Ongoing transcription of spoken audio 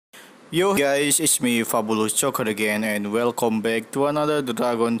Yo guys, it's me Fabulous Joker again and welcome back to another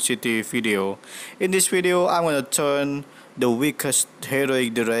Dragon City video. In this video, I'm gonna turn the weakest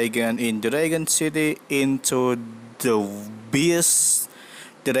heroic dragon in Dragon City into the beast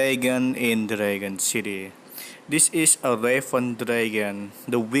dragon in Dragon City. This is a Raven Dragon,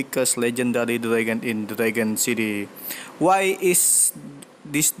 the weakest legendary dragon in Dragon City. Why is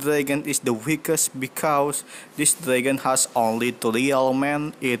this dragon is the weakest? Because this dragon has only three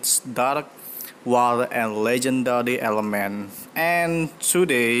elements. It's dark, war, and legendary element. And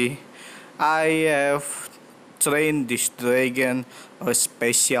today I have trained this dragon a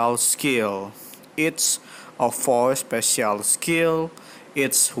special skill. It's a 4 special skill.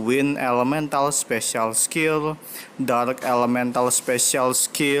 It's wind elemental special skill, dark elemental special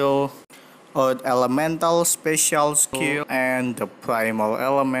skill, earth elemental special skill, and the primal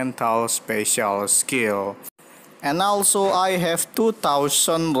elemental special skill. And also I have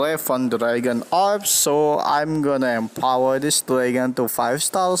 2000 Raven Dragon orbs, so I'm gonna empower this dragon to 5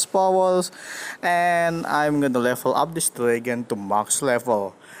 stars powers, and I'm gonna level up this dragon to max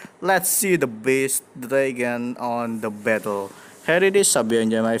level. Let's see the beast dragon on the battle. Here it is, hope you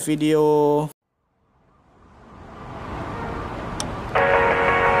enjoy my video.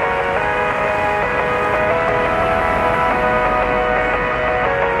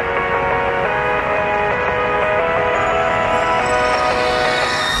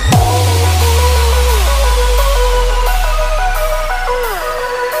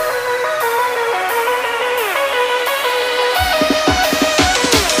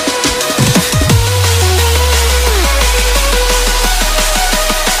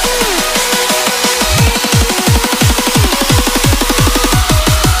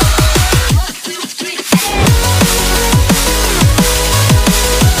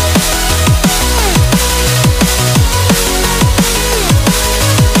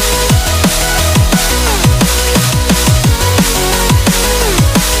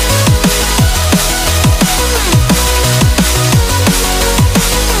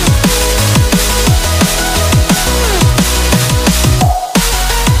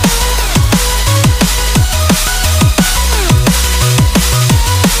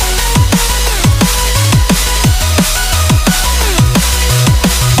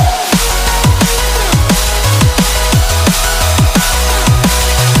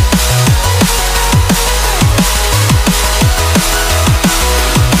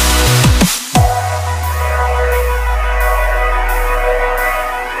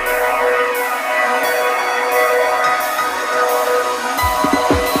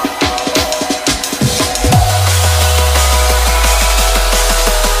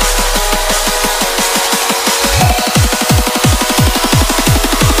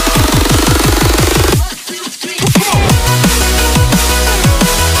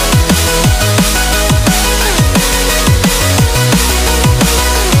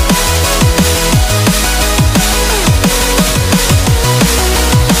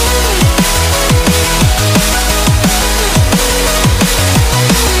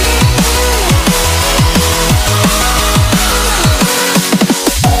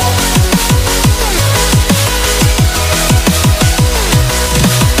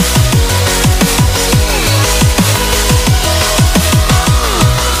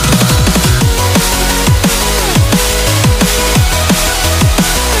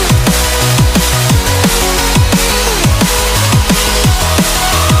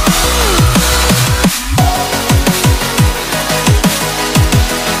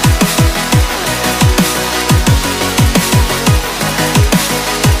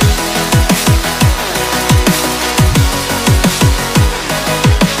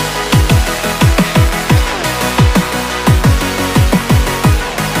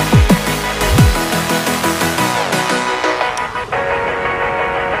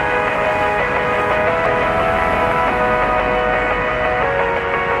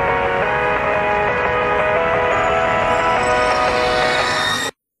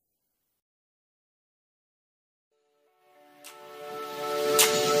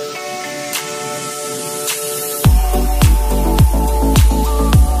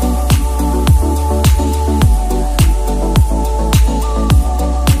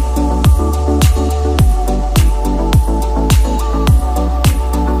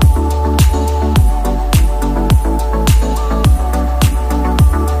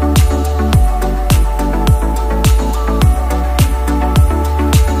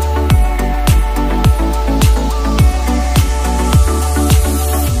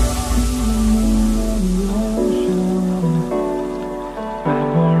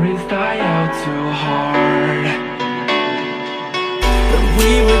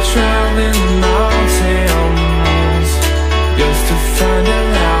 try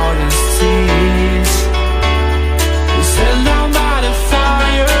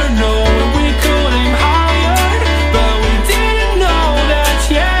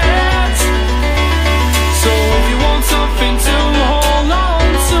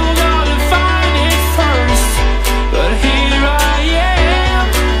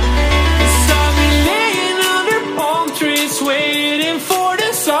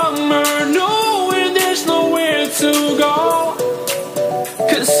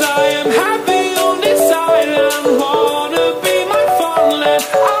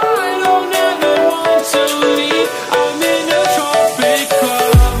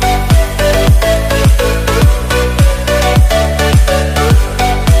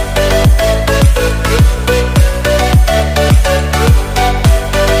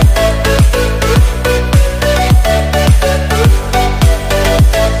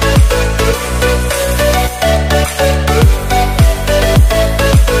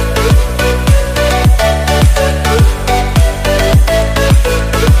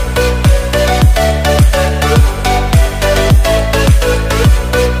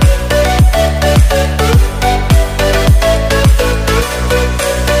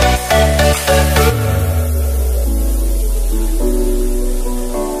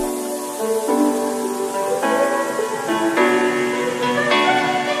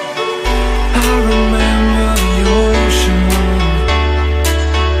I remember the ocean.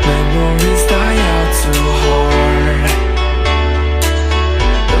 Memories die out too hard.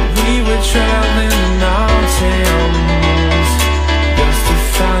 But we were traveling the mountains just to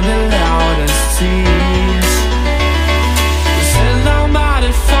find the loudest tears. We set down by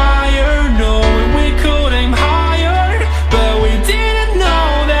the fire, knowing we could aim higher, but we didn't know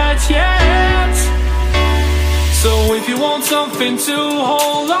that yet. So if you want something to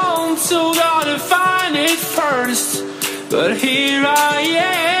hold on to, gotta find it first. But here I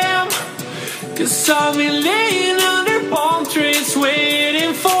am, 'cause I've been laying under palm trees,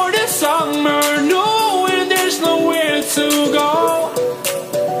 waiting for the summer, knowing there's nowhere to go.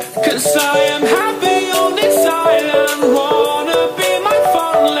 'Cause I am happy